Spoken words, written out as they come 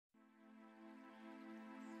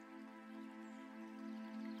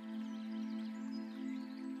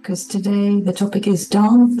because today the topic is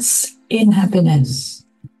dance in happiness.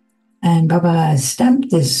 And Baba stamped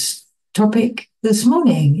this topic this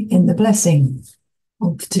morning in the blessing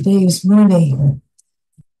of today's morning.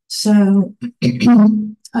 So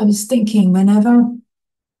I was thinking, whenever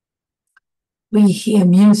we hear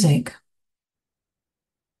music,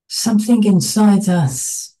 something inside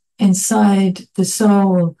us, inside the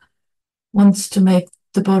soul, wants to make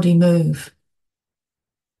the body move.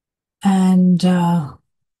 And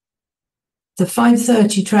the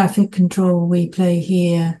 5:30 traffic control we play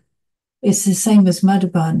here is the same as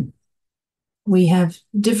Madhuban. We have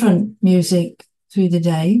different music through the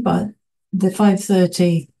day, but the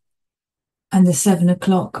 5:30 and the 7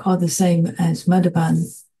 o'clock are the same as Madhuban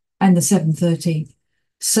and the 7:30.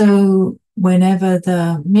 So whenever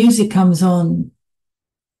the music comes on,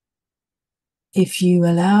 if you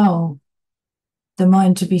allow the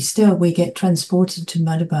mind to be still, we get transported to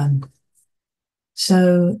Madhuban.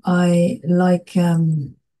 So I like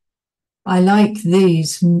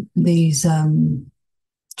these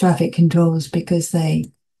traffic controls because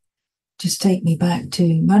they just take me back to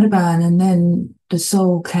Madhuban, and then the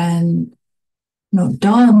soul can not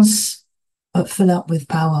dance but fill up with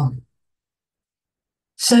power.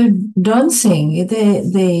 So dancing,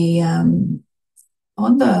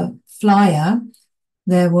 on the flyer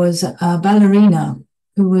there was a ballerina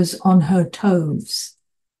who was on her toes.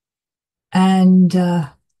 And I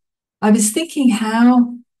was thinking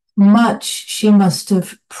how much she must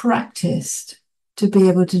have practiced to be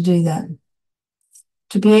able to do that,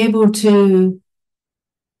 to be able to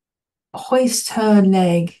hoist her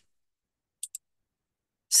leg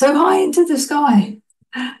so high into the sky.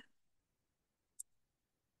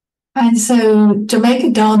 And so to make a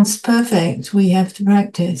dance perfect, we have to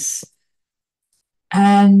practice.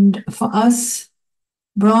 And for us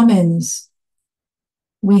Brahmins,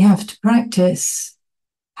 we have to practice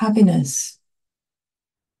happiness.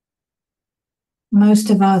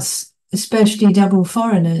 Most of us, especially double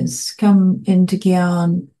foreigners, come into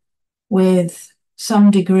Gyan with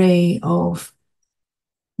some degree of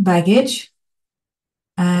baggage,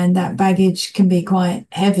 and that baggage can be quite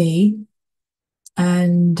heavy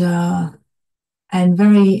and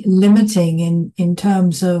very limiting in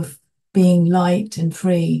terms of being light and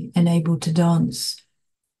free and able to dance.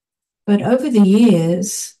 But over the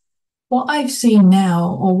years, what I've seen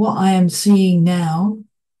now, or what I am seeing now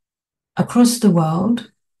across the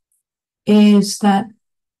world, is that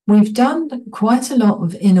we've done quite a lot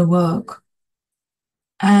of inner work,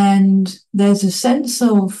 and there's a sense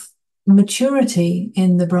of maturity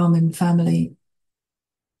in the Brahmin family.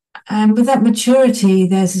 And with that maturity,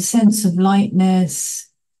 there's a sense of lightness,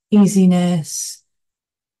 easiness,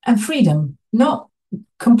 and freedom, not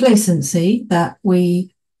complacency that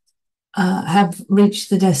we have reached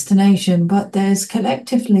the destination, but there's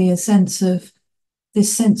collectively a sense of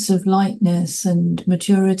lightness and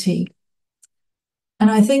maturity.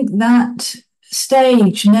 And I think that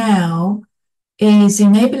stage now is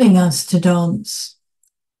enabling us to dance.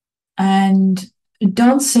 And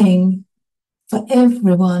dancing for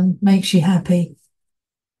everyone makes you happy.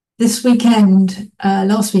 This weekend,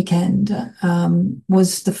 last weekend,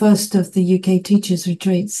 was the first of the UK teachers'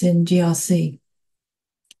 retreats in GRC.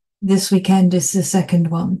 This weekend is the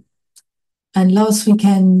second one. And last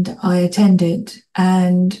weekend I attended,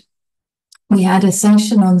 and we had a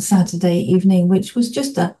session on Saturday evening, which was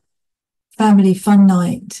just a family fun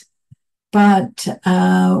night. But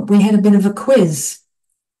we had a bit of a quiz,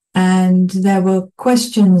 and there were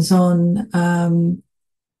questions on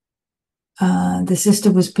the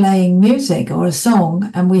sister was playing music or a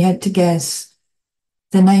song, and we had to guess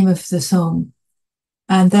the name of the song.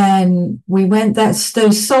 And then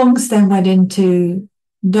those songs then went into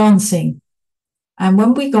dancing. And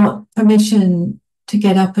when we got permission to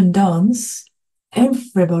get up and dance,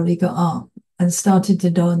 everybody got up and started to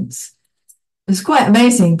dance. It was quite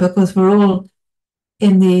amazing because we're all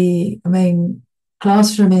in the main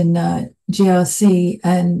classroom in GRC,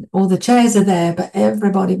 and all the chairs are there, but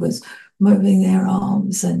everybody was moving their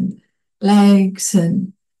arms and legs,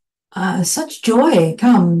 and such joy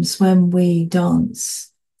comes when we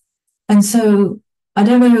dance. And so I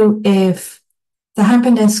don't know if the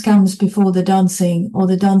happiness comes before the dancing, or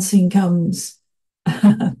the dancing comes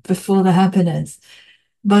before the happiness,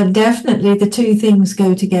 but definitely the two things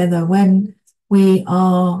go together. When we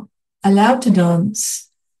are allowed to dance,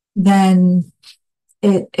 then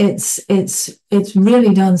it's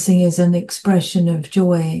really, dancing is an expression of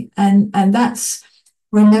joy, and that's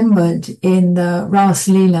remembered in the Ras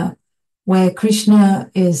Leela, where Krishna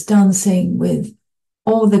is dancing with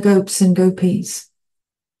all the gopis and gopis.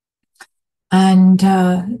 And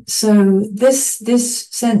so this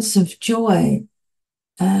sense of joy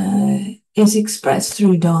is expressed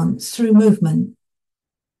through dance, through movement.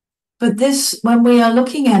 But this, when we are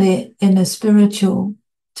looking at it in a spiritual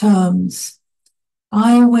terms,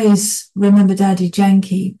 I always remember Daddy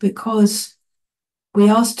Janki because we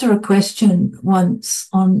asked her a question once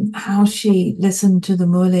on how she listened to the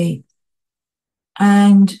Murli,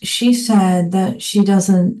 and she said that she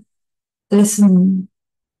doesn't listen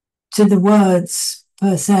to the words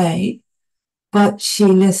per se, but she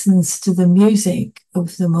listens to the music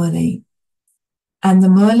of the Murli. And the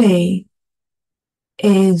Murli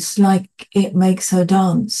is like it makes her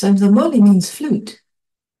dance. So the Murli means flute.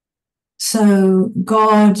 So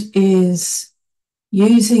God is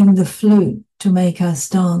using the flute to make us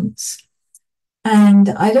dance. And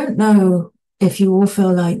I don't know if you all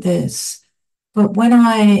feel like this, but when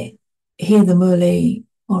I hear the Murli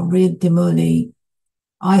or read the Murli,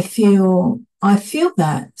 I feel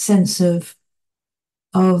that sense of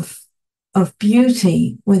of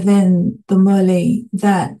beauty within the Murli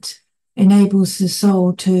that enables the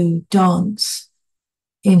soul to dance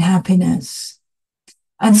in happiness.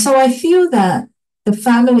 And so I feel that the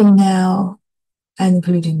family now,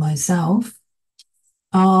 including myself,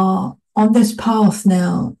 are on this path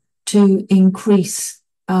now to increase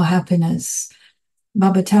our happiness.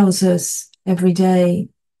 Baba tells us every day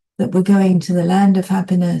that we're going to the land of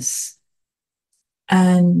happiness,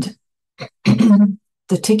 and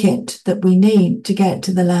the ticket that we need to get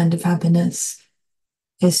to the land of happiness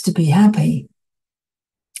is to be happy.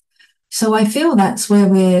 So I feel that's where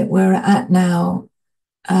we're at now,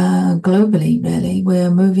 globally. Really,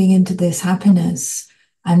 we're moving into this happiness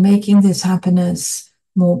and making this happiness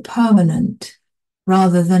more permanent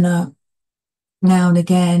rather than a now and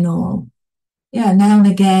again or now and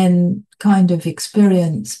again kind of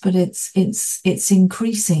experience, but it's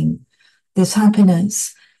increasing this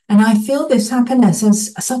happiness. And I feel this happiness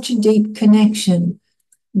has such a deep connection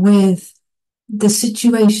with the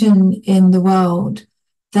situation in the world,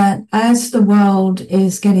 that as the world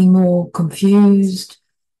is getting more confused,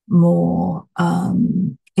 more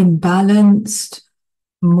imbalanced,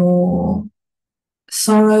 more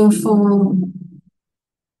sorrowful,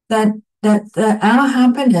 that our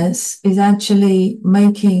happiness is actually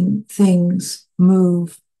making things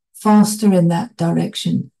move faster in that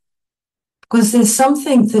direction. Because there's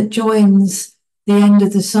something that joins the end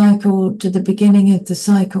of the cycle to the beginning of the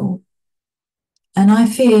cycle. And I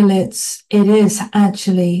feel it is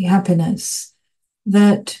actually happiness.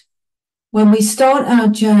 That when we start our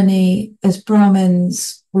journey as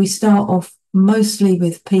Brahmins, we start off mostly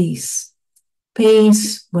with peace.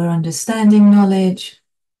 Peace, we're understanding knowledge.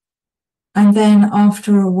 And then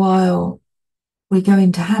after a while, we go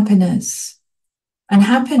into happiness. And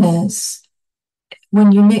happiness,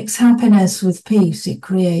 when you mix happiness with peace, it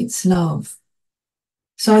creates love.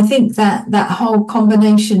 So I think that whole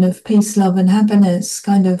combination of peace, love, and happiness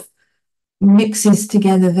kind of mixes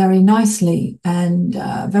together very nicely, and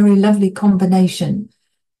a very lovely combination.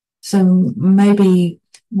 So maybe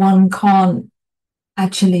one can't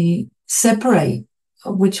actually separate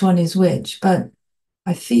which one is which, but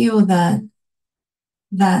I feel that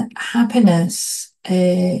happiness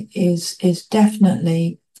is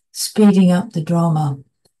definitely speeding up the drama.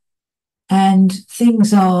 And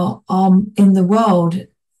things are in the world,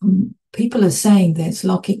 people are saying this,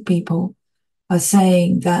 Logic people are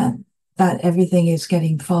saying that everything is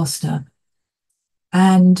getting faster.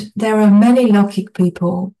 And there are many Logic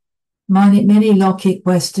people, many Logic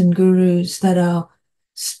Western gurus that are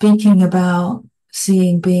speaking about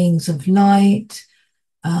seeing beings of light,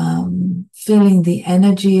 feeling the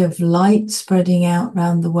energy of light spreading out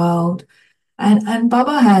around the world. And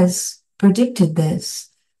Baba has predicted this.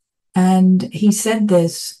 And he said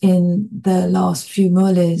this in the last few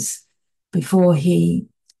murlis before he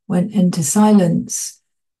went into silence,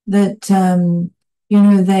 that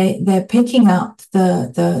they're picking up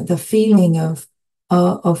the feeling of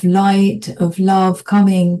light, of love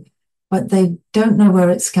coming, but they don't know where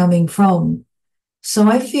it's coming from. So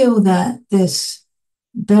I feel that this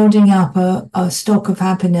building up a stock of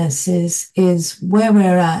happiness is where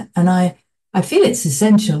we're at, and I feel it's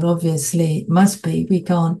essential. Obviously, it must be. We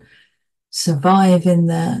can't survive in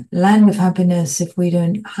the land of happiness if we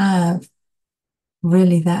don't have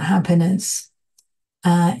really that happiness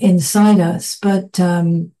inside us. But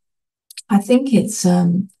I think it's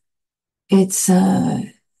something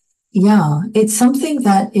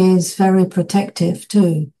that is very protective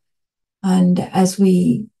too. And as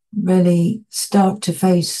we really start to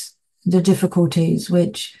face the difficulties,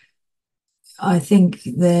 which I think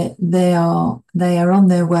that they are on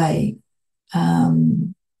their way,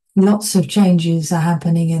 lots of changes are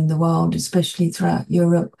happening in the world, especially throughout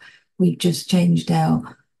Europe. We've just changed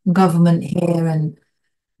our government here, and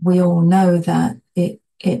we all know that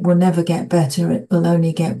it will never get better. It will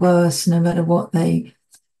only get worse, no matter what they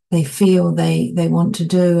feel they want to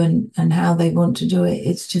do and how they want to do it.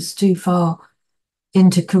 It's just too far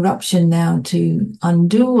into corruption now to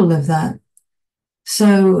undo all of that.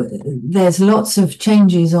 So there's lots of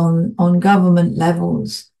changes on government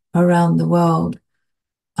levels around the world,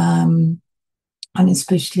 um, and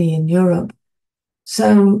especially in Europe.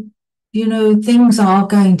 So, things are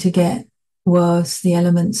going to get worse. The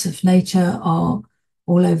elements of nature are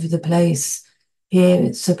all over the place. Here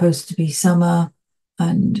it's supposed to be summer,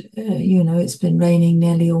 and it's been raining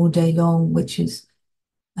nearly all day long,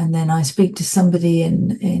 and then I speak to somebody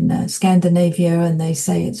in Scandinavia, and they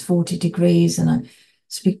say it's 40 degrees, and I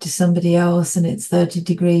speak to somebody else, and it's 30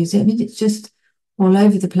 degrees. I mean, it's just all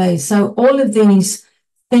over the place. So all of these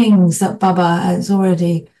things that Baba has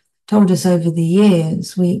already told us over the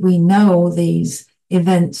years, we know all these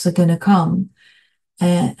events are going to come.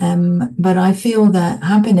 But I feel that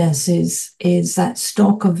happiness is that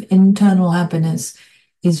stock of internal happiness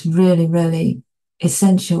is really, really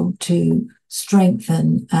essential to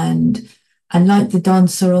strengthen, and like the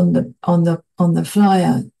dancer on the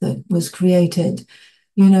flyer that was created,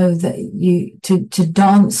 that you to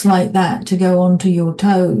dance like that, to go onto your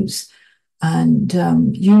toes, and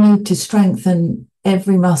you need to strengthen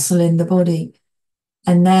every muscle in the body.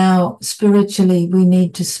 And now spiritually we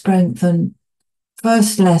need to strengthen the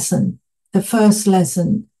first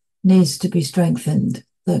lesson needs to be strengthened,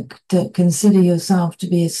 that consider yourself to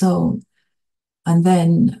be a soul, and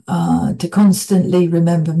then to constantly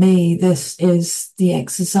remember me. This is the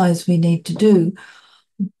exercise we need to do.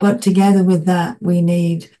 But together with that, we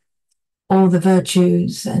need all the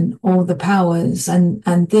virtues and all the powers, and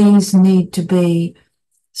these need to be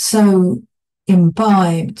so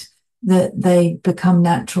imbibed that they become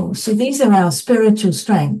natural. So these are our spiritual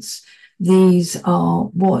strengths. These are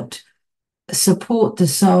what support the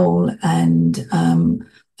soul and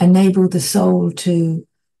enable the soul to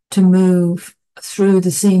move through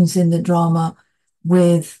the scenes in the drama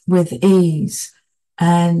with ease.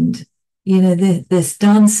 And this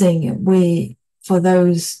dancing, for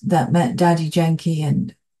those that met Daddy Yankee,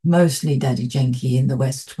 and mostly Daddy Yankee in the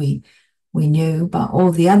West, we knew, but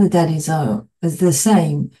all the other daddies are the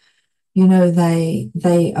same.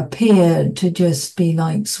 They appeared to just be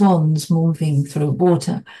like swans moving through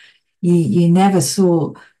water. You never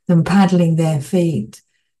saw them paddling their feet.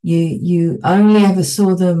 You only ever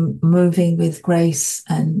saw them moving with grace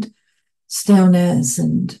and stillness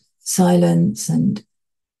and silence and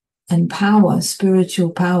power, spiritual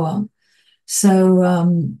power.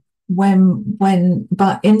 So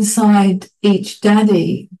but inside each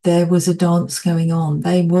daddy there was a dance going on.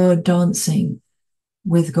 They were dancing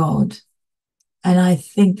with God. And I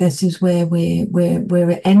think this is where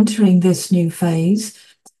we're entering this new phase.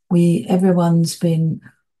 Everyone's been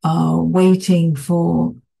waiting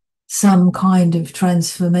for some kind of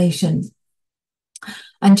transformation.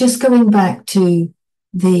 And just going back to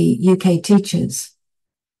the UK teachers,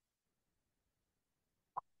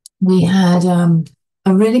 we had a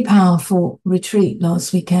really powerful retreat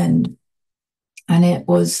last weekend, and it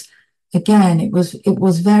was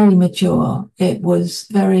very mature. It was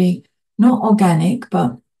very not organic,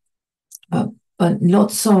 but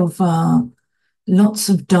lots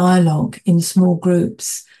of dialogue in small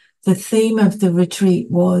groups. The theme of the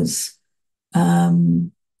retreat was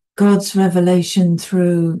God's revelation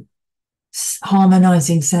through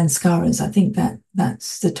harmonizing sanskaras. I think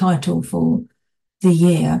that's the title for the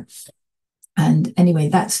year. And anyway,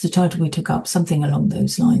 that's the title we took up, something along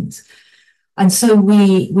those lines. And so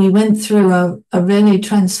we went through a really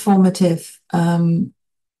transformative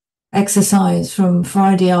exercise from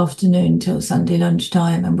Friday afternoon till Sunday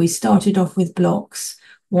lunchtime. And we started off with blocks.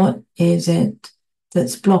 What is it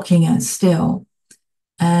that's blocking us still?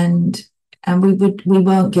 And we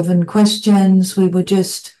weren't given questions. We were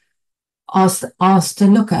just asked to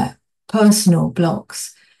look at personal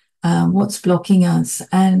blocks. What's blocking us?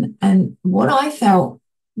 And what I felt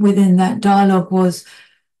within that dialogue was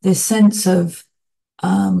this sense of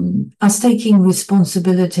us taking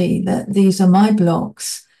responsibility, that these are my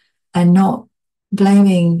blocks, and not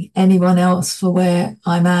blaming anyone else for where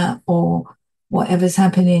I'm at or whatever's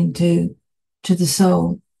happening to the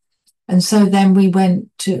soul. And so then we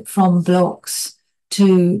went from blocks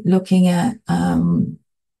to looking at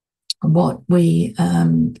what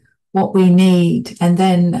we need, and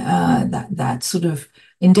then that sort of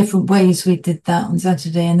in different ways we did that on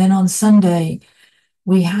Saturday. And then on Sunday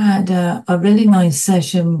we had a really nice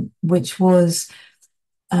session, which was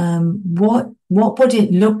what would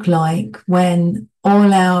it look like when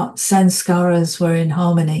all our sanskaras were in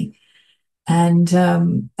harmony? And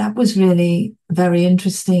that was really very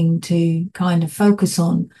interesting to kind of focus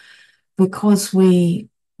on, because we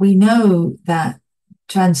know that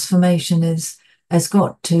transformation has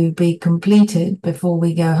got to be completed before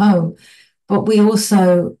we go home. But we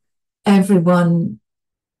also, every one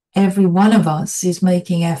of us is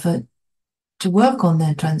making effort to work on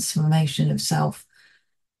their transformation of self.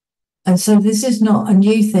 And so this is not a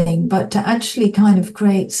new thing, but to actually kind of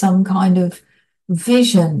create some kind of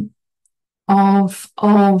vision of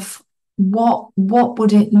what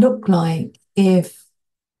would it look like if,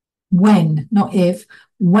 when, not if,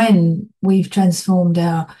 when we've transformed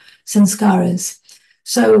our sanskaras.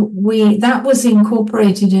 So that was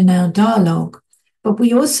incorporated in our dialogue, but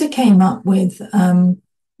we also came up with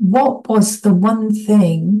what was the one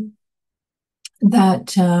thing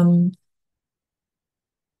that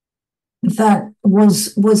that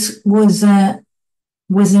was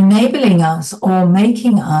enabling us or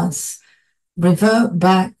making us revert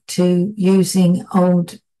back to using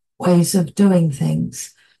old ways of doing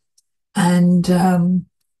things. And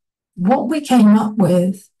what we came up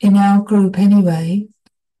with in our group anyway,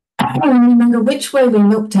 I don't remember which way we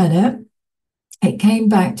looked at it, it came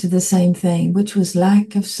back to the same thing, which was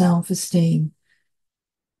lack of self-esteem.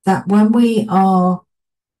 That when we are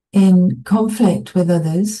in conflict with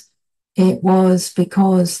others, it was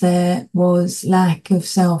because there was lack of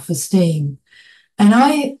self-esteem. And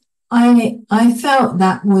I felt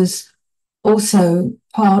that was also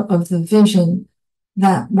part of the vision,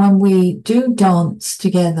 that when we do dance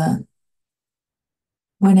together,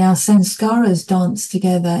 when our sanskaras dance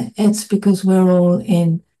together, it's because we're all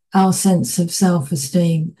in our sense of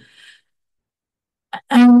self-esteem.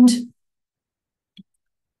 And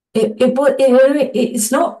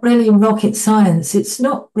it's not really rocket science. It's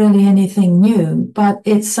not really anything new, but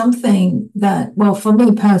it's something that, well, for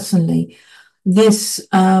me personally, this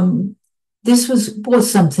was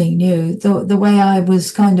something new, the way I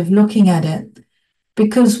was kind of looking at it,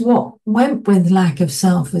 because what went with lack of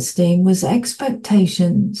self-esteem was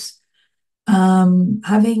expectations,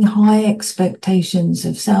 having high expectations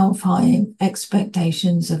of self, high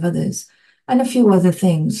expectations of others, and a few other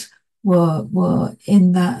things were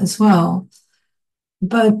in that as well.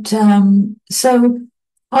 But so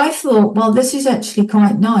I thought, well, this is actually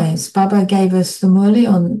quite nice. Baba gave us the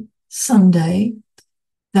Murli on Sunday,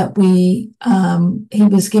 that he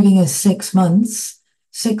was giving us 6 months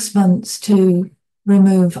to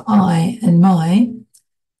remove I and my,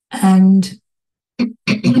 and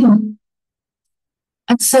and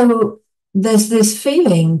so there's this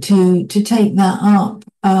feeling to take that up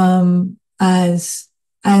as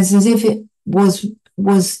if it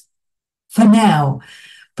was for now,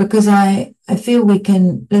 because I feel we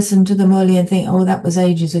can listen to the Murli and think, oh, that was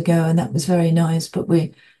ages ago and that was very nice, but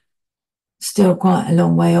we're still quite a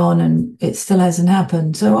long way on and it still hasn't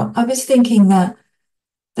happened. So I was thinking that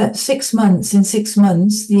 6 months, in 6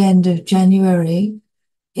 months, the end of January,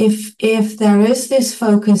 if there is this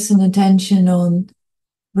focus and attention on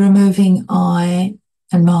removing I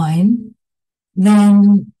and mine,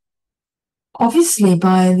 then obviously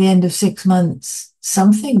by the end of 6 months,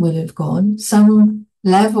 something would have gone, some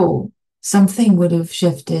level, something would have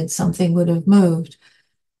shifted, something would have moved.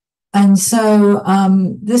 And so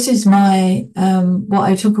this is my what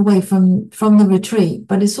I took away from the retreat,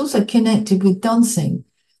 but it's also connected with dancing.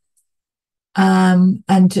 And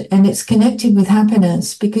it's connected with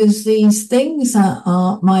happiness, because these things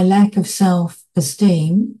are my lack of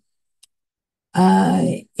self-esteem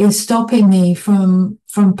is stopping me from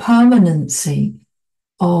permanency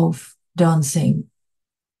of dancing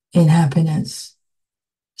in happiness.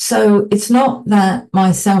 So it's not that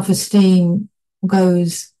my self-esteem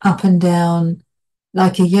goes up and down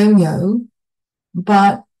like a yo-yo,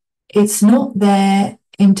 but it's not there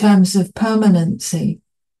in terms of permanency.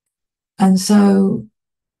 And so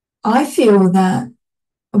I feel that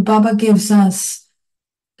Baba gives us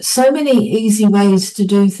so many easy ways to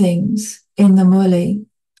do things in the Murli.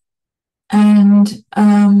 And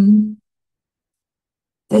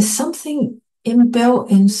there's something inbuilt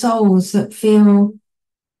in souls that feel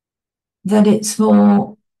that it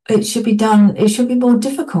should be done, it should be more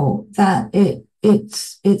difficult, that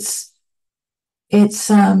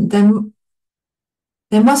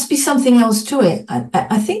there must be something else to it.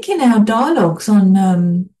 I think in our dialogues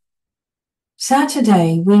on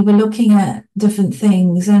Saturday, we were looking at different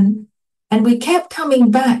things, and we kept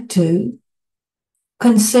coming back to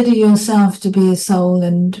consider yourself to be a soul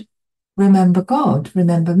and remember God,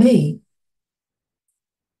 remember me.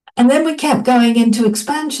 And then we kept going into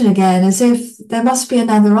expansion again, as if there must be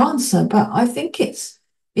another answer. But I think it's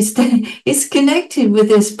it's connected with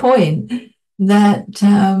this point that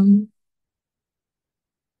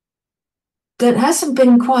that hasn't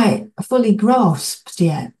been quite fully grasped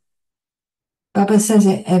yet. Baba says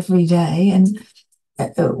it every day, and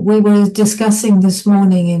we were discussing this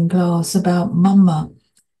morning in class about Mama,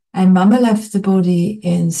 and Mama left the body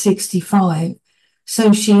in 65.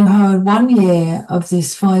 So she heard 1 year of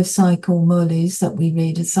this 5 cycle mulis that we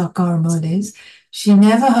read as Sakar mulis. She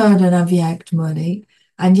never heard an Avyakt muli,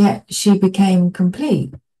 and yet she became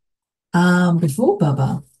complete before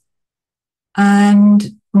Baba.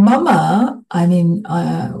 And Mama, I mean,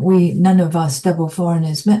 we none of us double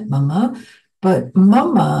foreigners met Mama, but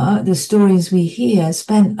Mama, the stories we hear,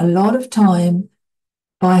 spent a lot of time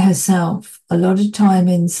by herself, a lot of time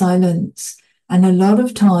in silence, and a lot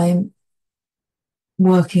of time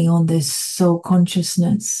working on this soul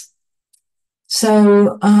consciousness.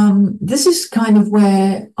 So this is kind of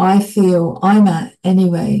where I feel I'm at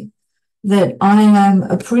anyway, that I am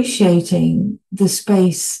appreciating the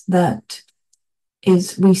space that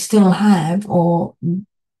is we still have, or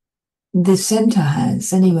the center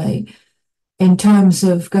has anyway, in terms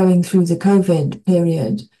of going through the COVID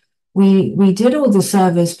period. We did all the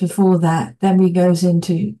service before that, then we goes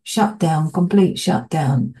into shutdown, complete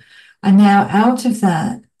shutdown. And now out of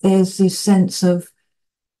that, there's this sense of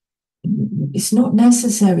it's not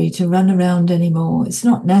necessary to run around anymore. It's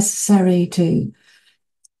not necessary to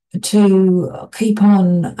keep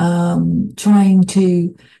on trying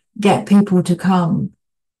to get people to come.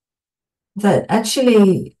 That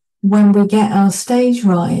actually, when we get our stage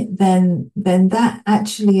right, then that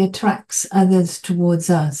actually attracts others towards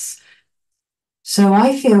us. So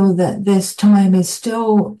I feel that this time is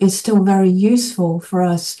still very useful for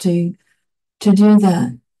us to do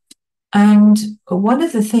that. And one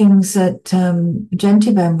of the things that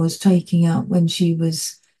Gentiben was taking up when she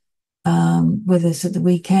was with us at the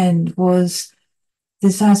weekend was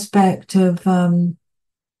this aspect of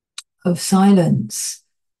silence,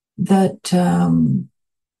 that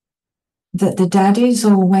that the daddies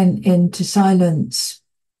all went into silence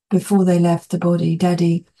before they left the body.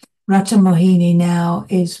 Daddy Rata Mohini now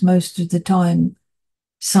is most of the time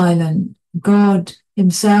silent. God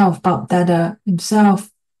himself, Bap Dada himself,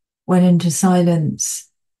 went into silence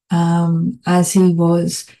as he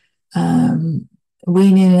was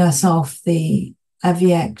weaning us off the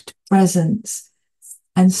Avyakt presence.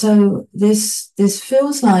 And so this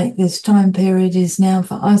feels like this time period is now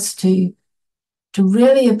for us to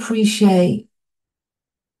really appreciate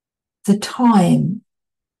the time.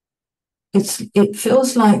 It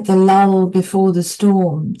feels like the lull before the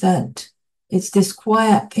storm, that it's this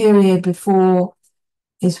quiet period before,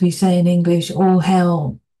 as we say in English, all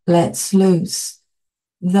hell lets loose,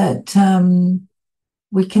 that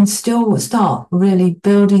we can still start really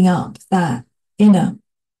building up that inner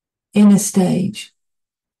stage.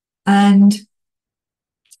 And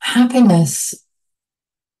happiness,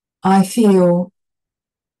 I feel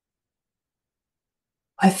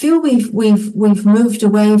we've moved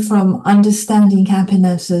away from understanding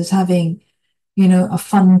happiness as having, a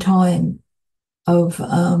fun time of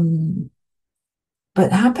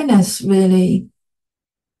but happiness really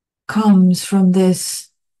comes from this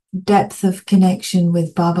depth of connection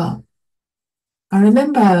with Baba. I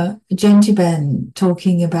remember Gentiben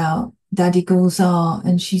talking about Daddy Gulzar,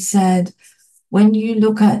 and she said, when you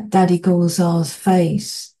look at Daddy Gulzar's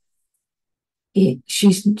face,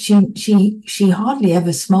 she hardly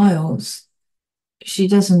ever smiles. She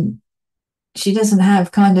doesn't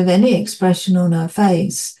have kind of any expression on her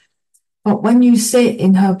face. But when you sit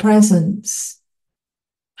in her presence,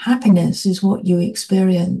 happiness is what you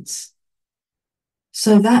experience.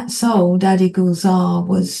 So that soul, Daddy Gulzar,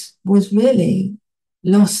 was really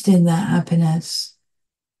lost in that happiness,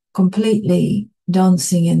 completely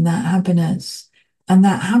dancing in that happiness. And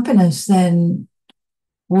that happiness then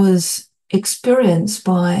was experienced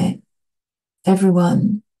by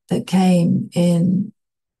everyone that came in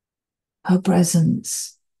her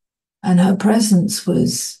presence. And her presence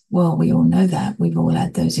was, well, we all know that. We've all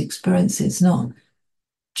had those experiences, not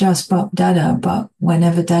just Bap Dada, but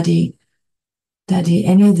whenever Daddy,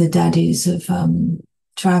 any of the daddies have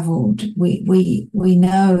traveled, we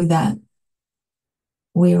know that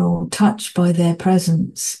we're all touched by their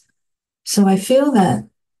presence. So I feel that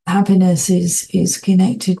happiness is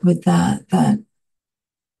connected with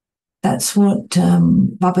that's what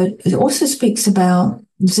Baba also speaks about,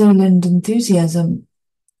 Zealand enthusiasm.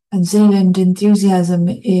 And Zealand enthusiasm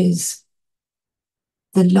is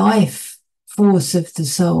the life force of the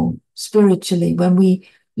soul spiritually. When we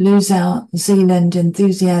lose our zeal and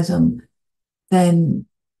enthusiasm, then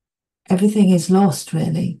everything is lost,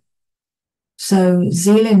 really. So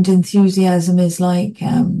zeal and enthusiasm is like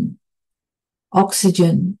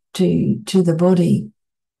oxygen to the body.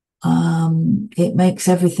 It makes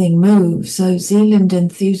everything move. So zeal and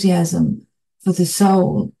enthusiasm for the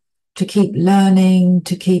soul to keep learning,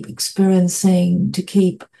 to keep experiencing, to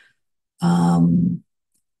keep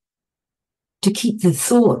the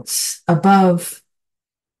thoughts above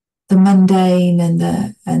the mundane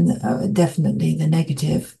and definitely the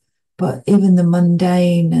negative, but even the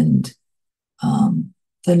mundane and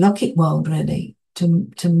the Logic world, really,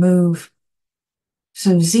 to move.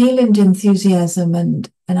 So zeal and enthusiasm, and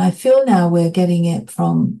I feel now we're getting it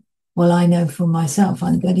from, well, I know from myself,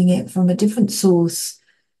 I'm getting it from a different source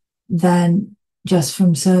than just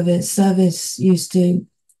from service. Service used to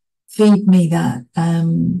feed me that,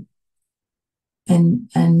 and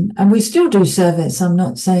we still do service. I'm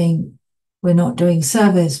not saying we're not doing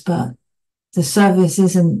service, but the service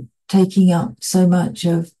isn't taking up so much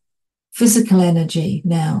of physical energy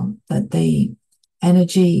now, that the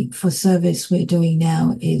energy for service we're doing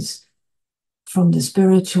now is from the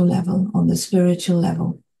spiritual level, on the spiritual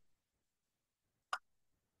level.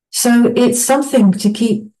 So it's something to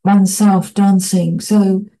keep oneself dancing.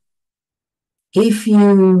 So if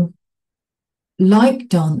you like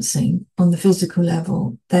dancing on the physical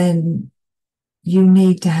level, then you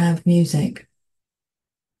need to have music.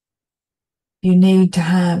 You need to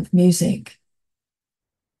have music.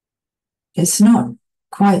 It's not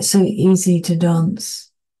quite so easy to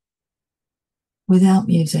dance without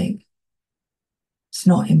music. It's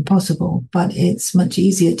not impossible, but it's much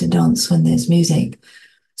easier to dance when there's music.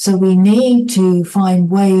 So we need to find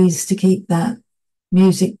ways to keep that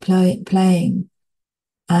music playing.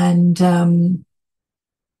 And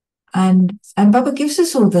Baba gives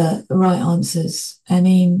us all the right answers. I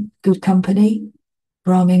mean, good company,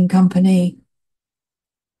 Brahmin company,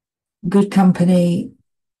 good company,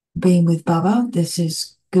 being with Baba. This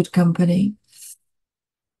is good company.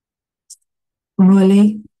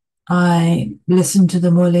 Murli, I listen to the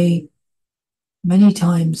Murli many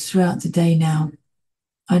times throughout the day now.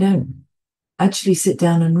 I don't actually sit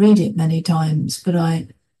down and read it many times, but I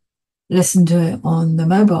listen to it on the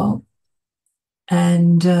mobile,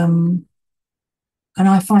 and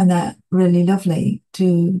I find that really lovely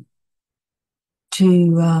to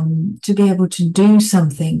be able to do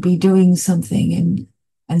something, be doing something,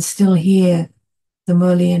 and still hear the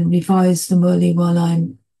Murli and revise the Murli while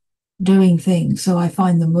I'm doing things. So I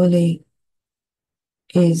find the Murli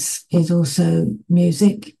is also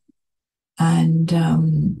music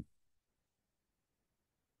and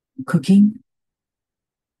cooking,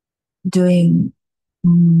 doing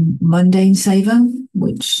mundane seva,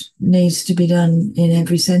 which needs to be done in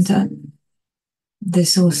every center.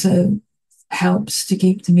 This also helps to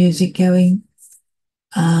keep the music going,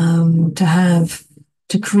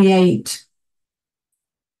 to create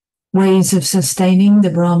ways of sustaining the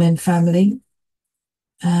Brahmin family,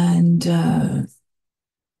 and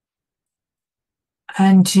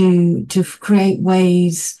to create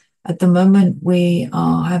ways. At the moment, we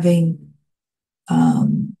are having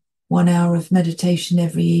 1 hour of meditation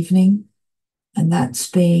every evening, and that's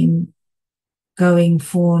been going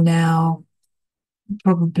for now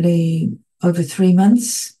probably over 3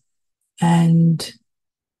 months, and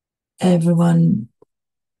everyone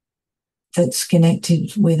that's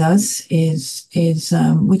connected with us is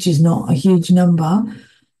which is not a huge number,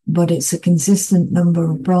 but it's a consistent number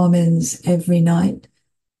of Brahmins every night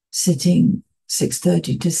sitting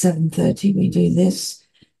 6:30 to 7:30. We do this.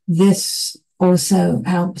 This also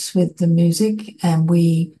helps with the music, and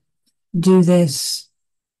we do this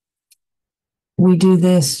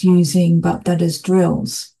using Bapdada's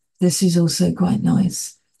drills. This is also quite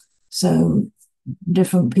nice. So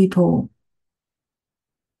different people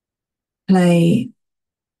play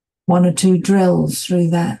 1 or 2 drills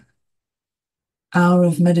through that hour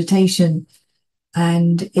of meditation.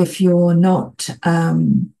 And if you're not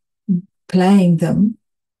playing them,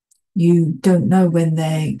 you don't know when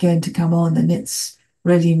they're going to come on. And it's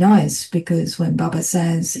really nice, because when Baba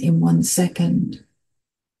says in 1 second,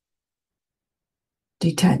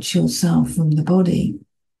 detach yourself from the body,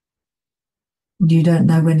 you don't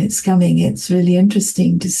know when it's coming. It's really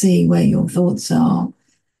interesting to see where your thoughts are,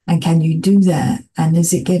 and can you do that? And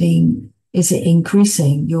is it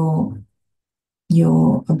increasing your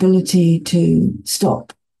ability to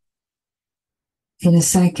stop in a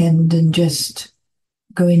second and just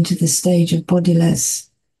go into the stage of bodiless?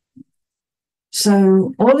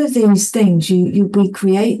 So all of these things, we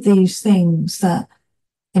create these things that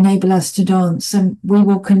enable us to dance, and we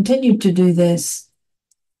will continue to do this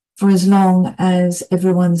for as long as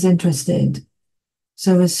everyone's interested.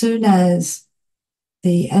 So as soon as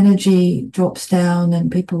the energy drops down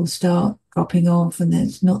and people start dropping off and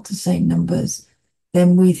there's not the same numbers,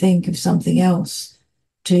 then we think of something else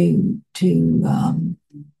to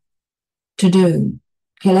do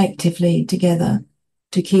collectively together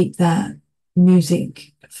to keep that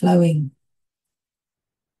music flowing.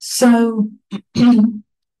 So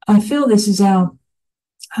I feel this is our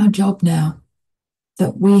job now,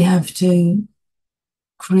 that we have to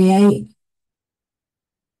create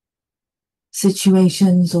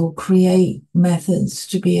situations or create methods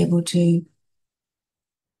to be able to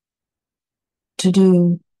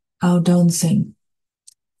do our dancing,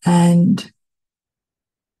 and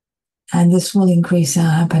this will increase our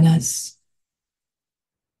happiness.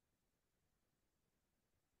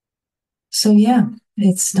 So yeah,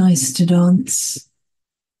 it's nice to dance.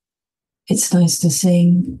 It's nice to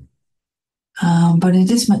sing, but it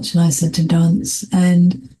is much nicer to dance.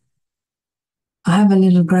 And I have a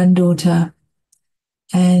little granddaughter,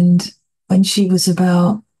 and when she was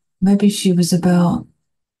about, maybe she was about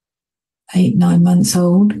 8, 9 months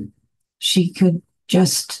old, she could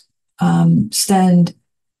just stand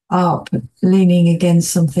up, leaning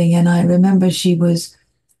against something. And I remember she was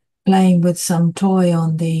playing with some toy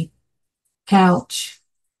on the couch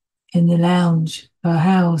in the lounge of her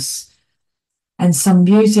house, and some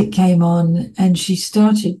music came on, and she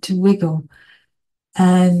started to wiggle.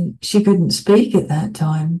 And she couldn't speak at that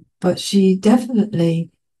time, but she definitely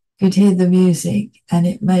could hear the music, and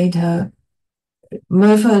it made her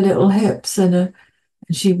move her little hips, and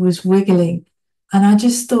she was wiggling. And I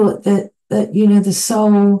just thought that the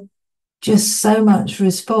soul just so much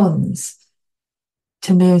responds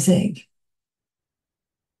to music.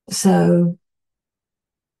 So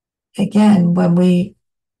again, when we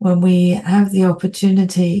have the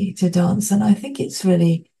opportunity to dance, and I think it's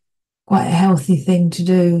really quite a healthy thing to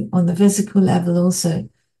do on the physical level also,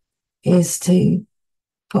 is to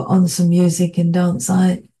put on some music and dance.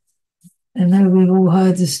 I know we've all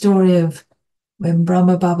heard the story of when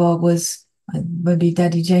Brahma Baba was, maybe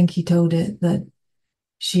Daddy Janki told it, that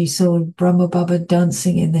she saw Brahma Baba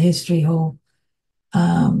dancing in the history hall.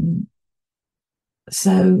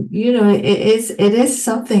 So it is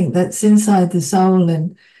something that's inside the soul,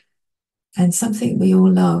 and something we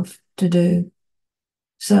all love to do.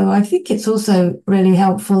 So I think it's also really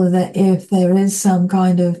helpful that if there is some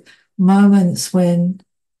kind of moments when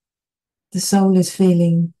the soul is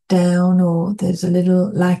feeling down or there's a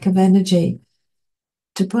little lack of energy,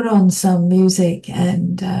 to put on some music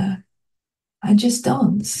and just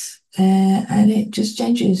dance, and it just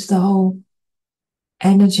changes the whole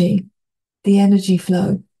energy, the energy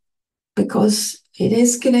flow, because it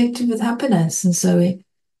is connected with happiness, and so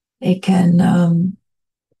it can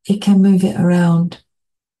move it around.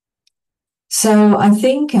 So I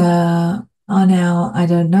think on our, I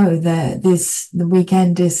don't know, the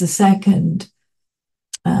weekend is the second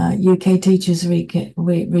UK teachers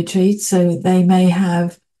retreat, so they may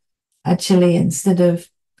have, actually, instead of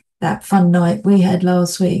that fun night we had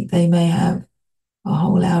last week, they may have a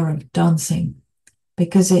whole hour of dancing,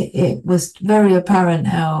 because it was very apparent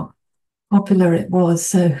how popular it was.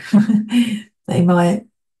 So they might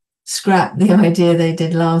scrap the idea they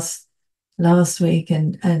did last week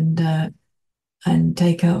and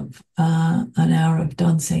take up an hour of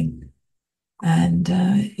dancing. And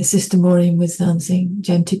Sister Maureen was dancing.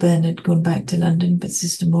 Genty Byrne had gone back to London, but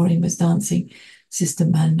Sister Maureen was dancing. Sister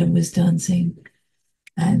Manda was dancing,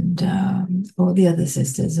 and all the other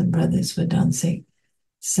sisters and brothers were dancing.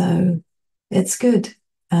 So it's good.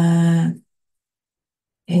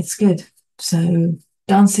 It's good. So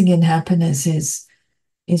dancing in happiness is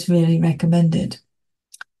really recommended.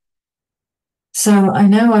 So I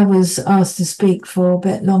know I was asked to speak for a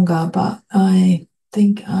bit longer, but I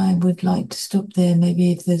think I would like to stop there.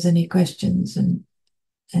 Maybe if there's any questions, and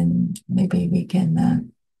maybe we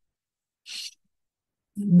can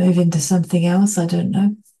move into something else. I don't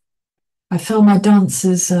know. I feel my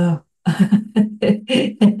dancers. The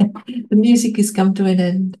music has come to an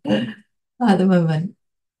end at the moment.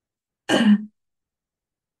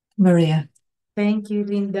 Maria. Thank you,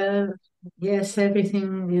 Linda. Yes,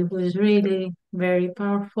 everything it was really very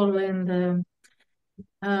powerful, and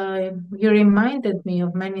you reminded me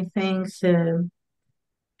of many things. Uh,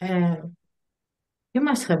 you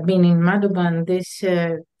must have been in Madhuban this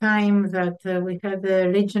time that we had the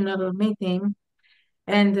regional meeting,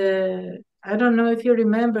 and I don't know if you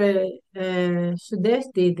remember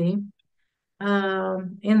Sudesh Didi.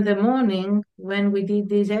 In the morning, when we did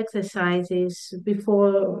these exercises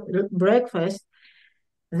before breakfast,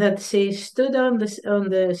 that she stood on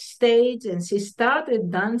the stage and she started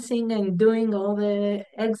dancing and doing all the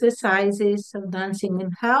exercises of dancing,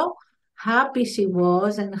 and how happy she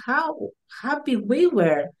was and how happy we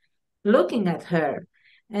were looking at her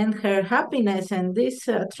and her happiness, and this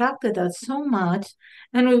attracted us so much,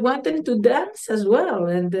 and we wanted to dance as well,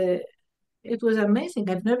 and it was amazing.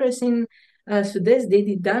 I've never seen Sudesh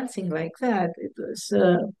Didi dancing like that. It was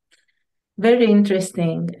very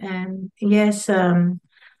interesting. And yes,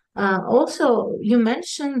 also you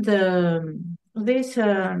mentioned this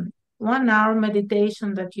 1 hour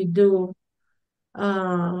meditation that you do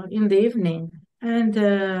in the evening, and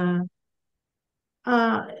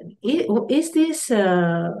uh, is this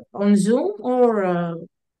on Zoom or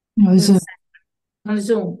It was in, on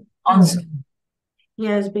Zoom? on Oh, Zoom.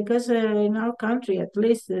 yes, because in our country, at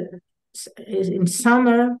least in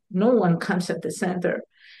summer, no one comes at the center.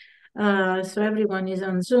 So everyone is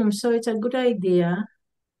on Zoom. So it's a good idea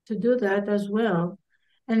to do that as well.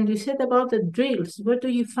 And you said about the drills. Where do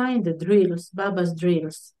you find the drills, Baba's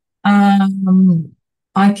drills? Um,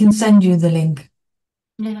 I can send you the link.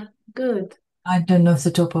 Yeah, good. I don't know off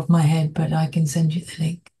the top of my head, but I can send you the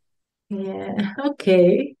link. Yeah,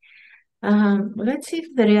 okay. Let's see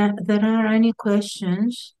if there are any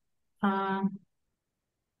questions. Um,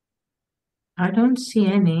 I don't see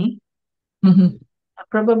any. Hmm.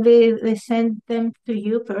 Probably they sent them to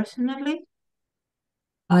you personally.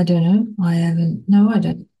 I don't know. I haven't. No, I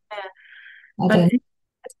don't. Yeah. I But don't.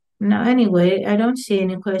 no, anyway, I don't see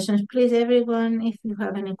any questions. Please, everyone, if you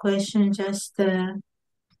have any questions, just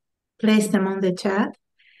place them on the chat.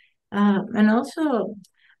 And also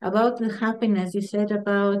about the happiness you said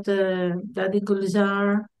about Daddy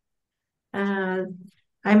Gulzar. Uh,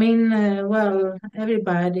 I mean, well,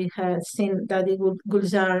 everybody has seen Daddy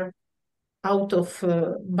Gulzar out of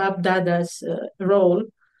Bab Dada's role.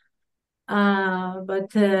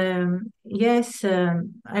 But yes,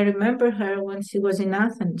 I remember her when she was in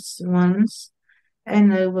Athens once,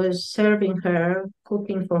 and I was serving her,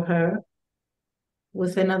 cooking for her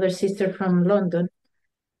with another sister from London.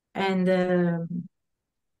 And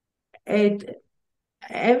it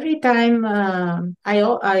every time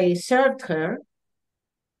I served her,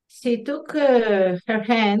 she took her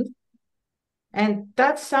hand and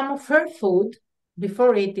touched some of her food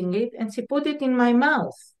before eating it, and she put it in my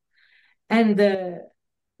mouth. And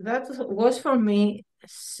that was for me,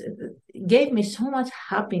 gave me so much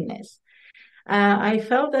happiness. I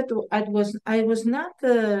felt that I was not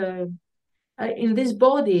in this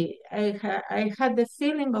body. I had the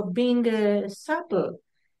feeling of being subtle,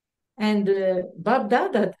 and Bob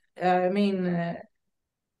Dada, I mean,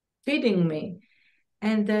 feeding me.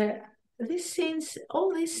 And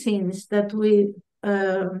all these scenes that we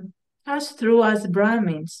pass through as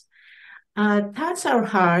Brahmins, touch our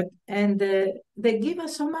heart, and they give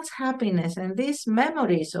us so much happiness. And these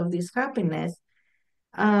memories of this happiness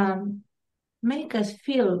um, make us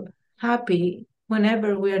feel happy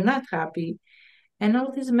whenever we are not happy. And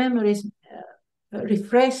all these memories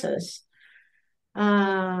refresh us.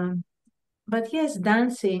 Uh, but yes,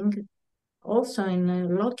 dancing also in a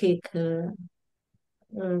Lokic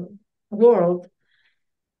uh, world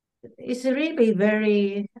is really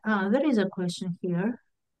very. There is a question here.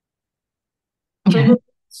 Probably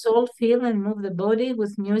soul feel and move the body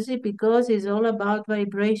with music because it's all about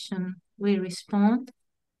vibration. We respond.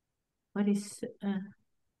 What is? I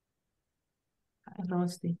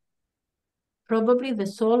lost it. Probably the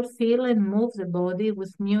soul feel and move the body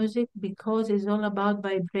with music because it's all about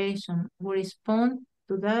vibration. We respond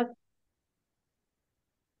to that.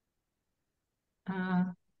 Uh,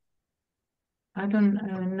 I don't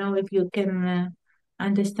know if you can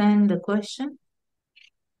understand the question.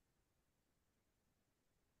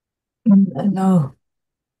 No,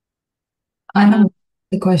 I Uh, haven't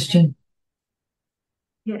the question.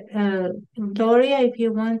 yeah, Gloria, if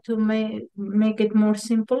you want to make it more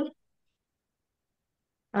simple,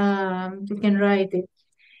 you can write it.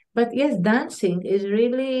 But yes, dancing is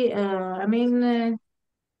really, I mean,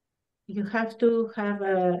 you have to have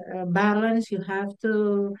a balance, you have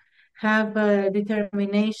to have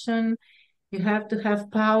determination, you have to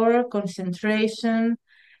have power, concentration,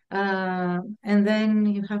 and then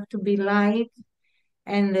you have to be light.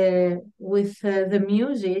 And with the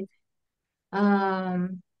music,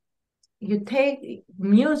 um, you take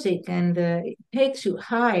music and it takes you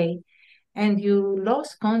high, and you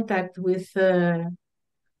lost contact with the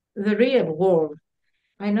real world.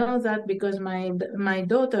 I know that because my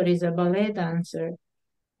daughter is a ballet dancer,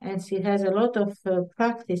 and she has a lot of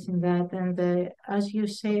practice in that. And as you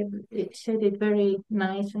said it very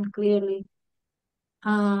nice and clearly.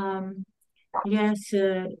 Um, yes,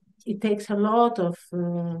 it takes a lot of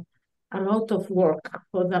work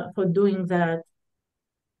for that, for doing that.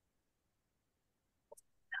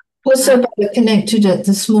 Also, Baba connected it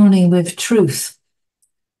this morning with truth.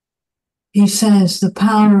 He says the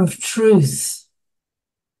power of truth.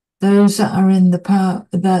 Those that are in the power,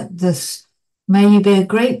 that this, may you be a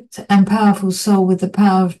great and powerful soul with the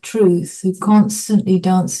power of truth who constantly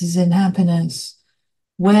dances in happiness.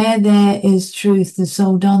 Where there is truth, the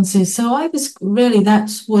soul dances. So I was really,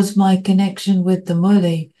 that was my connection with the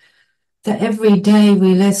Murli, that every day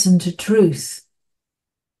we listen to truth.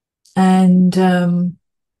 And,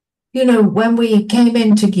 when we came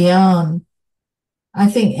into Gyan, I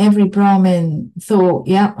think every Brahmin thought,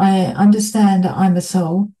 yeah, I understand that I'm a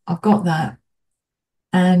soul. I've got that.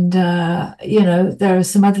 And, there are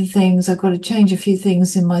some other things. I've got to change a few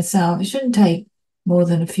things in myself. It shouldn't take more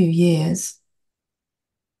than a few years.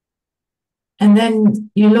 And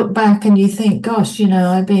then you look back and you think, gosh,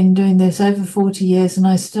 I've been doing this over 40 years and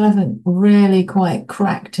I still haven't really quite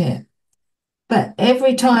cracked it. But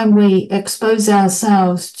every time we expose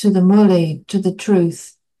ourselves to the muli, to the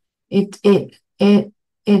truth, it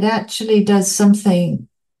actually does something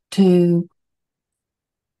to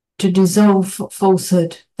dissolve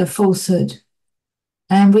falsehood, the falsehood.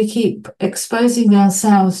 And we keep exposing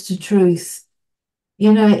ourselves to truth.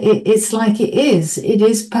 It's like it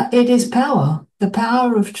is power. The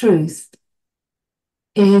power of truth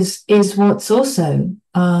is what's also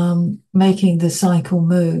making the cycle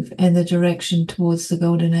move in the direction towards the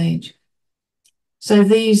golden age. So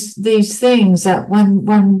these things that when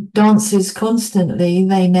one dances constantly,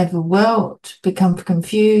 they never wilt, become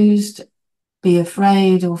confused, be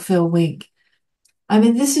afraid, or feel weak. I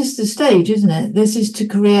mean, this is the stage, isn't it? This is to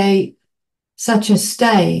create such a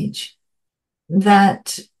stage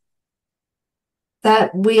that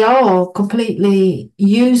we are completely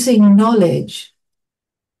using knowledge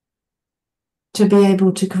to be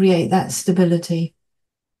able to create that stability.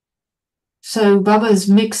 So Baba's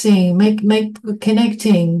mixing,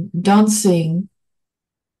 connecting, dancing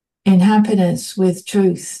in happiness with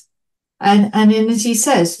truth. And as he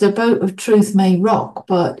says, the boat of truth may rock,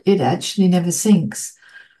 but it actually never sinks.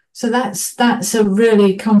 So that's a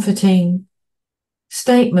really comforting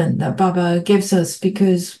statement that Baba gives us,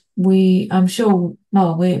 because I'm sure,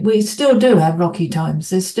 well, we still do have rocky times.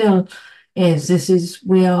 There still is.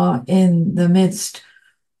 We are in the midst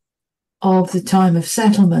of the time of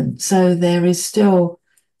settlement. So there is still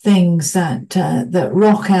things that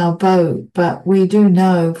rock our boat, but we do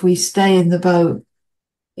know if we stay in the boat,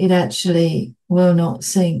 it actually will not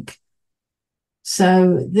sink.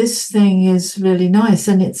 So this thing is really nice,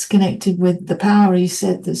 and it's connected with the power. He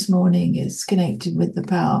said this morning, it's connected with the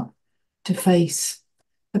power to face,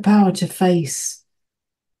 the power to face.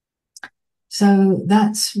 So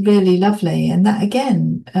that's really lovely, and that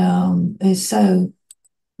again is so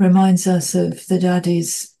reminds us of the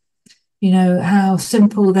daddies. How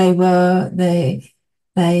simple they were. They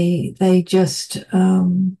just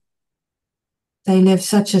they lived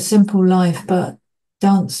such a simple life, but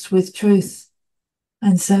danced with truth.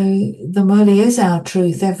 And so the Murli is our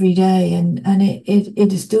truth every day, and it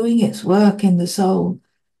is doing its work in the soul,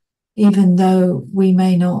 even though we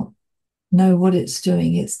may not know what it's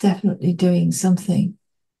doing. It's definitely doing something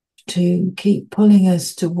to keep pulling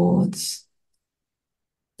us towards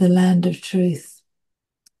the land of truth.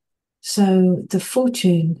 So the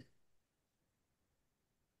fortune,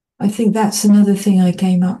 I think that's another thing I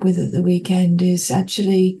came up with at the weekend, is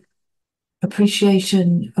actually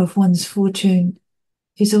appreciation of one's fortune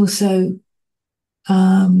is also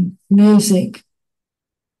music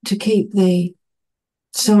to keep the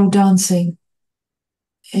soul dancing,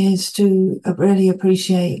 is to really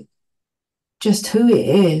appreciate just who it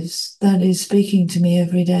is that is speaking to me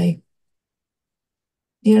every day.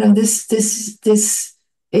 This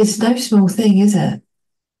is no small thing, is it?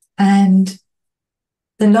 And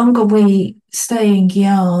the longer we stay in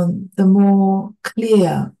Gyan, the more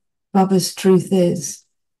clear Baba's truth is.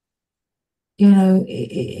 In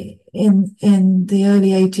the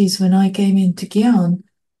early 80s when I came into Gyan,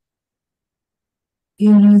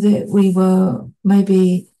 that we were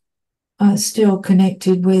maybe still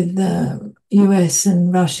connected with the US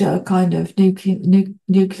and Russia kind of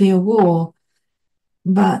nuclear war,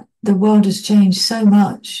 but the world has changed so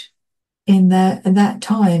much in that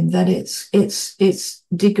time that it's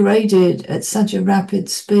degraded at such a rapid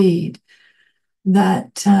speed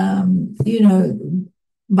that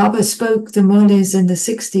Baba spoke the Murlis in the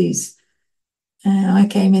 60s. I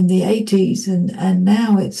came in the 80s, and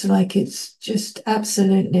now it's like it's just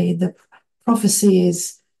absolutely, the prophecy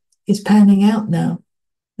is panning out now,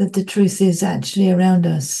 that the truth is actually around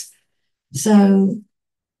us. So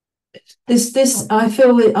this I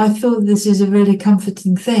feel this is a really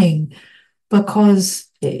comforting thing because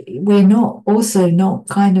we're not also not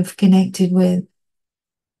kind of connected with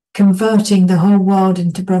converting the whole world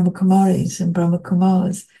into Brahmakumaris and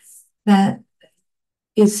Brahmakumars. That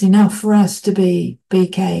it's enough for us to be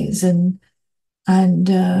BKs and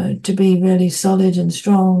to be really solid and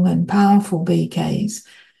strong and powerful BKs.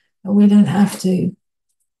 We don't have to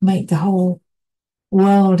make the whole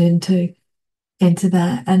world into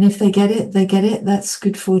that. And if they get it, they get it. That's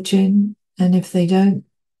good fortune. And if they don't,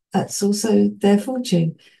 that's also their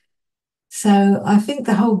fortune. So I think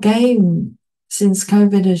the whole game since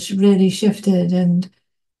COVID has really shifted and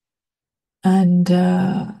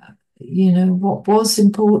what was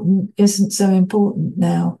important isn't so important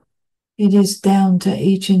now. It is down to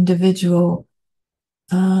each individual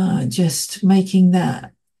just making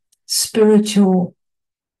that spiritual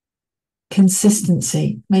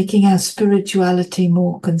consistency, making our spirituality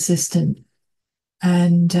more consistent.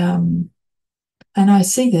 And I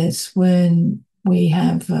see this when we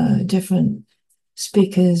have different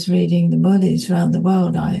speakers reading the Murlis around the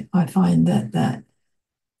world. I find that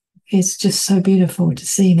it's just so beautiful to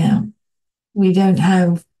see now. We don't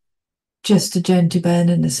have just a Gentoo Ben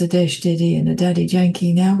and a Sadesh Didi and a Daddy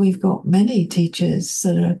Janky. Now we've got many teachers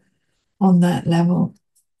that are on that level.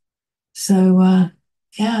 So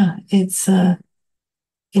yeah, it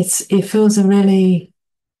feels a really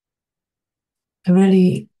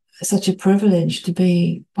such a privilege to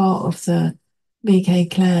be part of the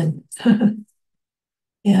BK clan.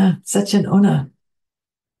 Yeah, such an honor.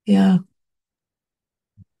 Yeah.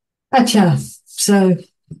 Acha. So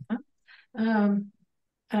Um,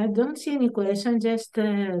 I don't see any question, just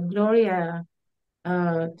Gloria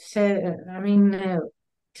said,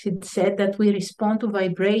 she said that we respond to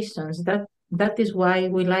vibrations. That is why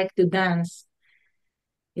we like to dance.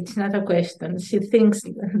 It's not a question. She thinks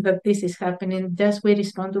that this is happening, just we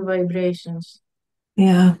respond to vibrations.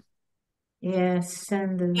 yeah, Yes,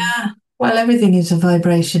 and yeah. Well, everything is a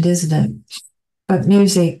vibration, isn't it? But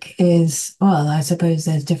music is, well, I suppose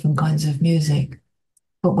there's different kinds of music.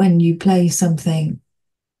 But when you play something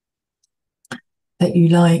that you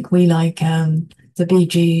like, we like the Bee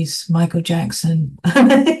Gees, Michael Jackson.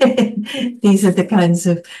 These are the kinds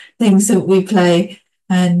of things that we play,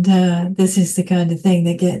 and this is the kind of thing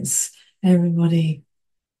that gets everybody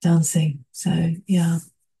dancing. So yeah.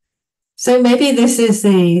 So maybe this is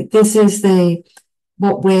the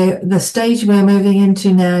what we're the stage we're moving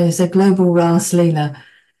into now is a global Ras Leela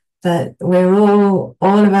that we're all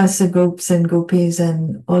of us are groups and groupies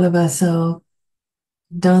and all of us are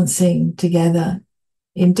dancing together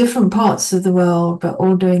in different parts of the world, but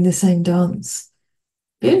all doing the same dance.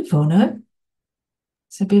 Beautiful, no?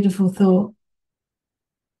 It's a beautiful thought.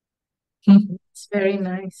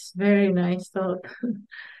 it's very nice thought.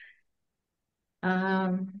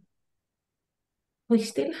 Um, we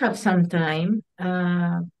still have some time.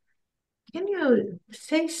 Can you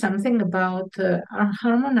say something about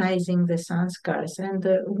harmonizing the sanskars and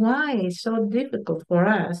why it's so difficult for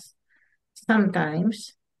us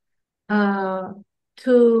sometimes uh,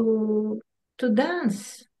 to to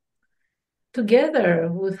dance together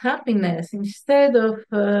with happiness instead of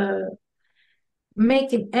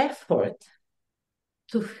making effort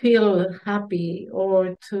to feel happy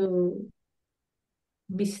or to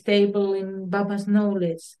be stable in Baba's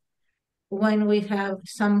knowledge when we have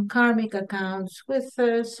some karmic accounts with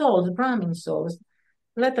souls, Brahmin souls,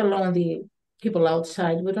 let alone the people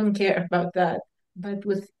outside. We don't care about that. But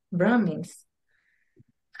with Brahmins,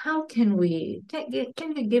 how can you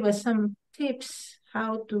give us some tips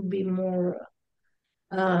how to be more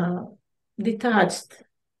uh, detached?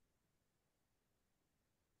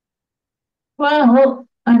 Well,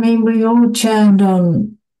 I mean, we all churned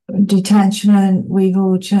on detachment. We've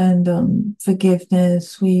all churned on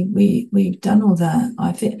forgiveness. We've done all that.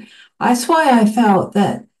 I feel that's why I felt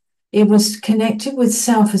that it was connected with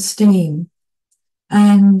self-esteem.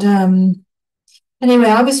 And anyway,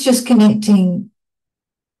 I was just connecting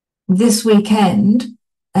this weekend,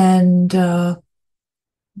 and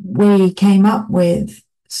we came up with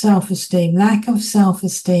self-esteem, lack of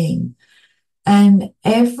self-esteem. And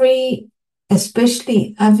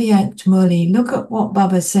especially Aviyak Murli, look at what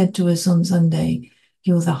Baba said to us on Sunday.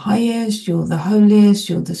 You're the highest, you're the holiest,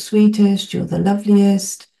 you're the sweetest, you're the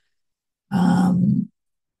loveliest. Um,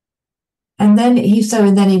 and then he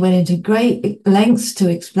went into great lengths to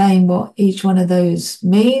explain what each one of those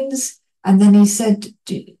means. And then he said,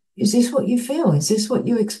 is this what you feel? Is this what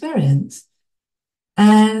you experience?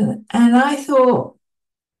 And I thought,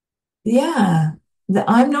 yeah, that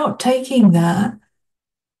I'm not taking that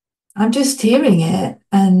I'm just hearing it,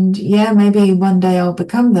 and yeah, maybe one day I'll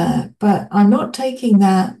become that, but I'm not taking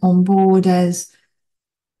that on board as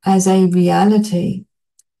a reality.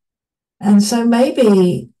 And so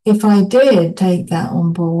maybe if I did take that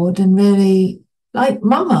on board and really, like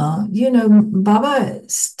Mama, Baba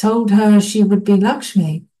told her she would be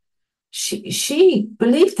Lakshmi. She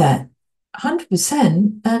believed that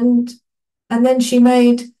 100%, and then she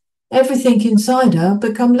made everything inside her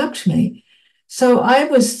become Lakshmi. So I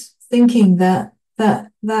was thinking that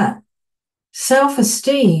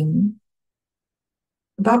self-esteem,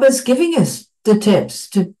 Baba's giving us the tips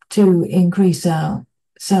to increase our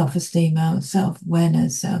self-esteem, our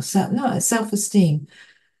self-awareness, self-esteem.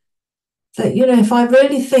 That, if I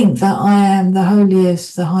really think that I am the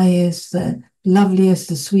holiest, the highest, the loveliest,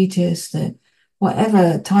 the sweetest, the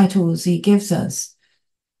whatever titles he gives us,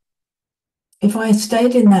 if I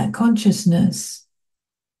stayed in that consciousness,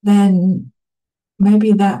 then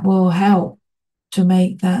maybe that will help to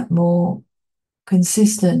make that more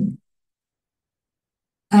consistent.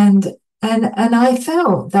 And and I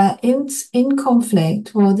felt that in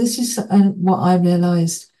conflict, well, this is what I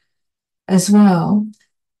realized as well,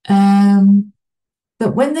 um,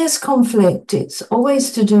 that when there's conflict, it's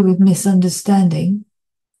always to do with misunderstanding,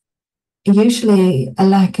 usually a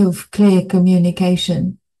lack of clear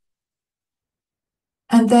communication.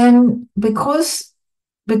 And then because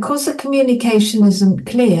the communication isn't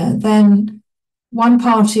clear, then one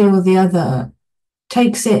party or the other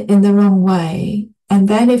takes it in the wrong way. And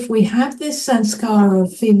then if we have this sanskara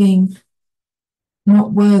of feeling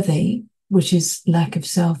not worthy, which is lack of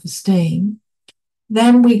self-esteem,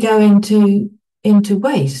 then we go into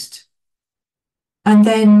waste. And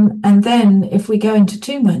then if we go into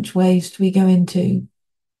too much waste, we go into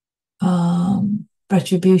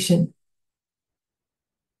retribution.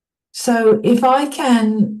 So if I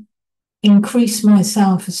can increase my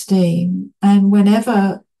self-esteem, and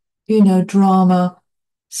whenever, drama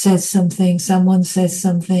says something, someone says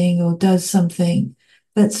something or does something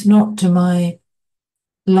that's not to my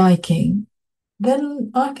liking, then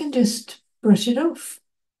I can just brush it off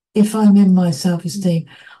if I'm in my self-esteem.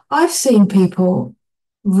 I've seen people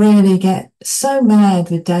really get so mad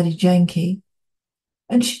with Daddy Janky,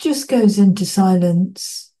 and she just goes into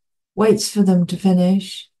silence, waits for them to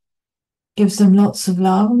finish, gives them lots of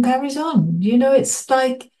love, and carries on. It's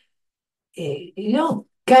like you're not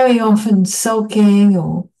going off and sulking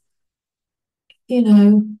or,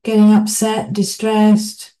 getting upset,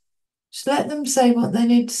 distressed. Just let them say what they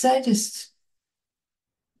need to say,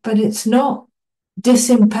 but it's not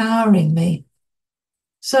disempowering me.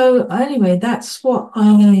 So anyway, that's what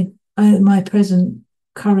my present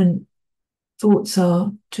current thoughts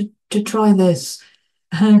are to try this,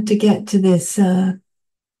 to get to this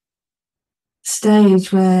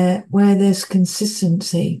stage where there's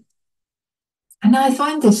consistency. And I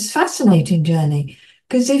find this fascinating journey,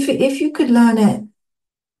 because if you could learn it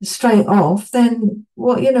straight off, then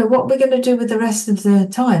what we're going to do with the rest of the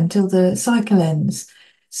time till the cycle ends.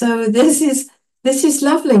 So this is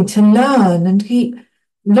lovely to learn and keep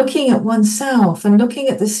looking at oneself and looking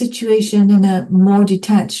at the situation in a more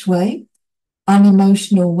detached way,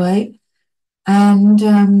 unemotional way,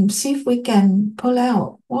 and see if we can pull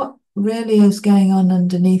out what really is going on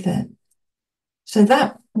underneath it. So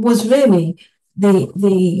that was really the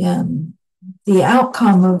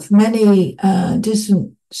outcome of many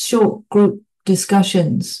different short group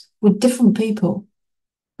discussions with different people.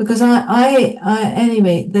 Because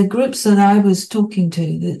anyway, the groups that I was talking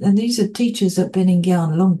to, and these are teachers that have been in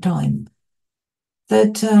Gyan a long time,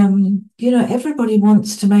 that everybody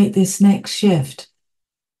wants to make this next shift,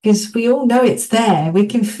 because we all know it's there, we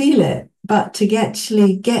can feel it, but to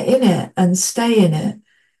actually get in it and stay in it,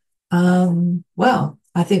 well,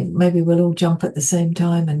 I think maybe we'll all jump at the same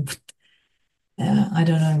time, and I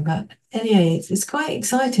don't know, but anyway, it's quite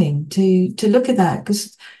exciting to look at that,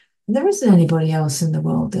 because there isn't anybody else in the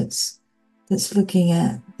world that's looking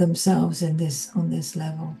at themselves on this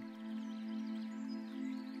level.